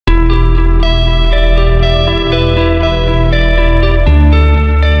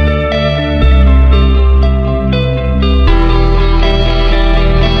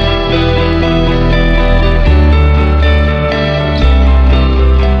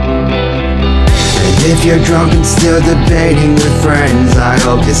If you're drunk and still debating with friends, I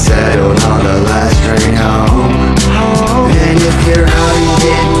hope you settled on the last train home. And if you're out and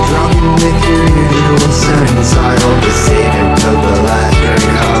getting drunk and with your usual sentence, I hope you're safe and took the last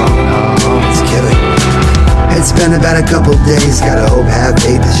train home. It's killing. It's been about a couple days, gotta hope, have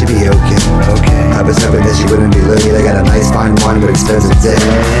faith, it should be okay. I was hoping that she wouldn't be late, I got a nice fine one with expensive day.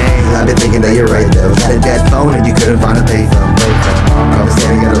 I've been thinking that you're right though, got a dead phone and you couldn't find a payphone. I was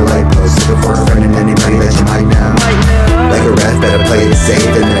standing at a light post, looking for a friend and anybody that you might know. Like a ref, better play it safe,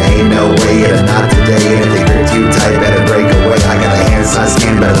 and there ain't no way you're not today. And if you're too tight, better break away. I got a hand size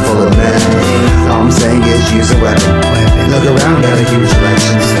scan, better full of men. All I'm saying is use a weapon. Look around, got a huge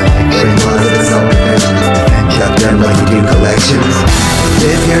selection. Bring blood of self-defense. Got them like you do collections.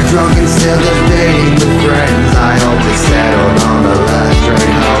 If you're drunk and still debating with friends, I hope you settled on the last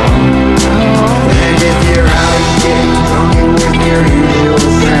train home. And if you're out and getting drunk and with your usual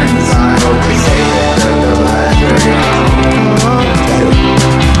friends, I hope you say that the last train home.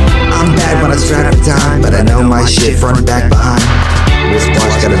 I'm bad when I strap for time, but I know my shit front and back behind. This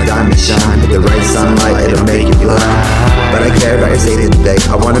watch got a diamond shine, with the right sunlight it'll make you blind. But I care about your safety today,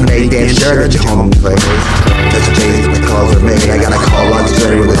 I wanna make damn sure that you're home and play. Touch base when calls are made, I gotta call out the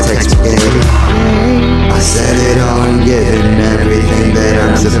jury with a text brigade. I said it all and given everything that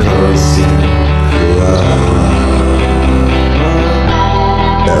I'm supposed to.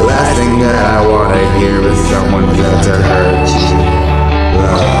 The last thing that I wanna hear is someone got to hurt you.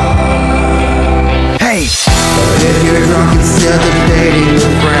 Hey! But if you're drunk and still debating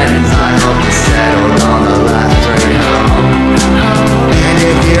with friends, I hope you settled on the last train home. And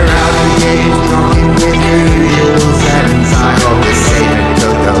if you're out and getting drunk and with your usual friends, I hope you're safe and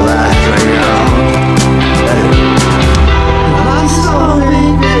took the last train home. I'm sorry,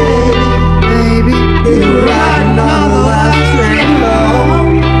 baby, you were riding on the last train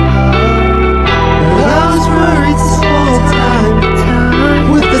home. I was worried this whole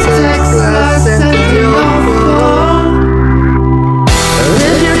time with the text I sent to your phone.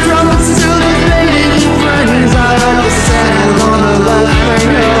 If you're drunk and still debating with friends, I hope you settled on the last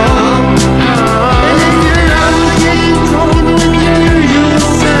train home. And if you're out and getting drunk with your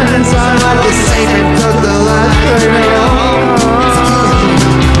usual friends, I hope you're safe and took the last train home.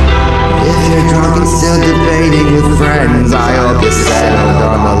 If you're drunk and still debating with friends, I hope you settled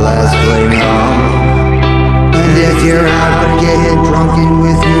on the last train home. And if you're out and getting drunk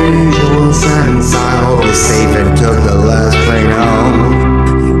with your